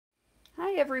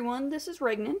Hi everyone, this is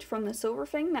Regnant from the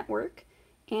Silverfang Network,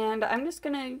 and I'm just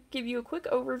going to give you a quick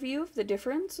overview of the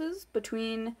differences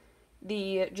between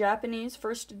the Japanese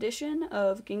first edition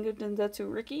of Ginga Densetsu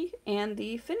Riki and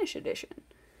the Finnish edition.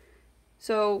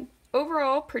 So,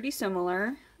 overall, pretty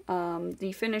similar.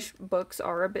 The Finnish books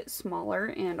are a bit smaller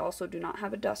and also do not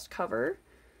have a dust cover.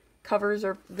 Covers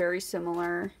are very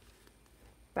similar.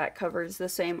 Back cover is the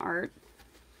same art.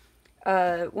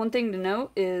 One thing to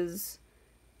note is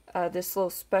this little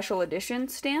special edition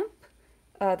stamp.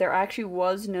 There actually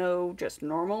was no just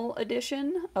normal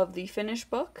edition of the Finnish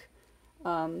book.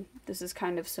 This is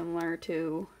kind of similar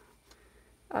to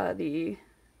the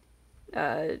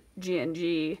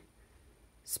G&G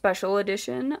special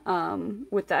edition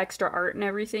with the extra art and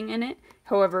everything in it.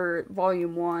 However,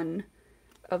 volume 1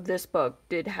 of this book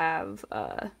did have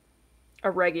a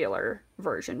regular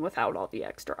version without all the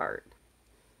extra art.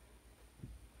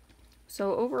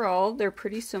 So overall, they're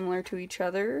pretty similar to each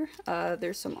other.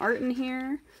 There's some art in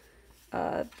here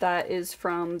that is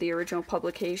from the original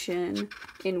publication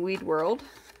in Weed World.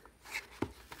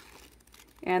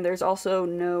 And there's also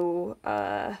no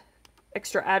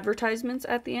extra advertisements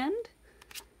at the end.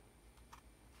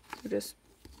 So just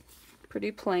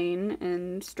pretty plain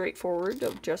and straightforward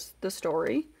of just the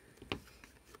story.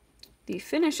 The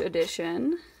Finnish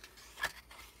edition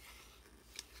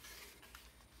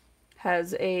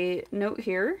has a note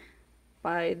here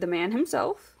by the man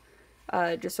himself,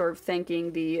 just sort of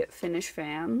thanking the Finnish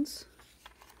fans.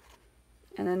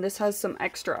 And then this has some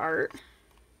extra art.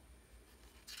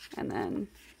 And then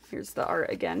here's the art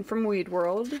again from Weed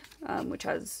World, which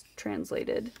has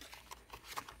translated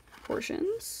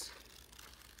portions.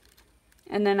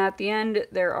 And then at the end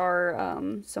there are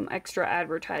some extra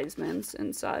advertisements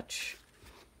and such.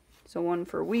 So one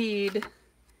for weed,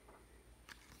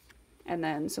 and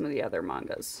then some of the other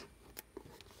mangas.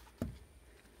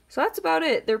 So that's about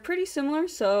it. They're pretty similar,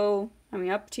 so I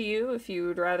mean, up to you if you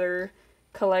would rather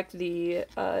collect the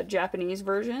Japanese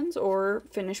versions or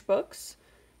Finnish books.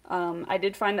 I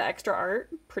did find the extra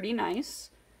art pretty nice,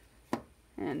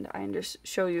 and I can just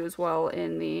show you as well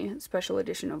in the special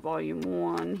edition of volume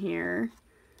 1 here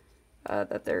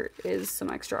that there is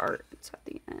some extra art. It's at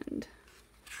the end.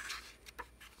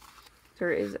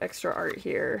 There is extra art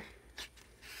here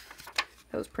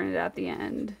that was printed at the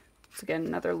end. It's again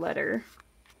another letter.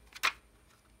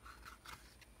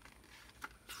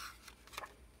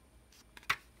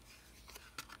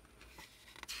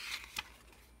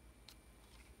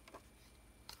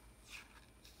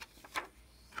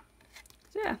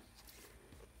 So yeah,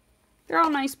 they're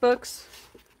all nice books.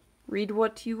 Read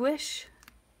what you wish.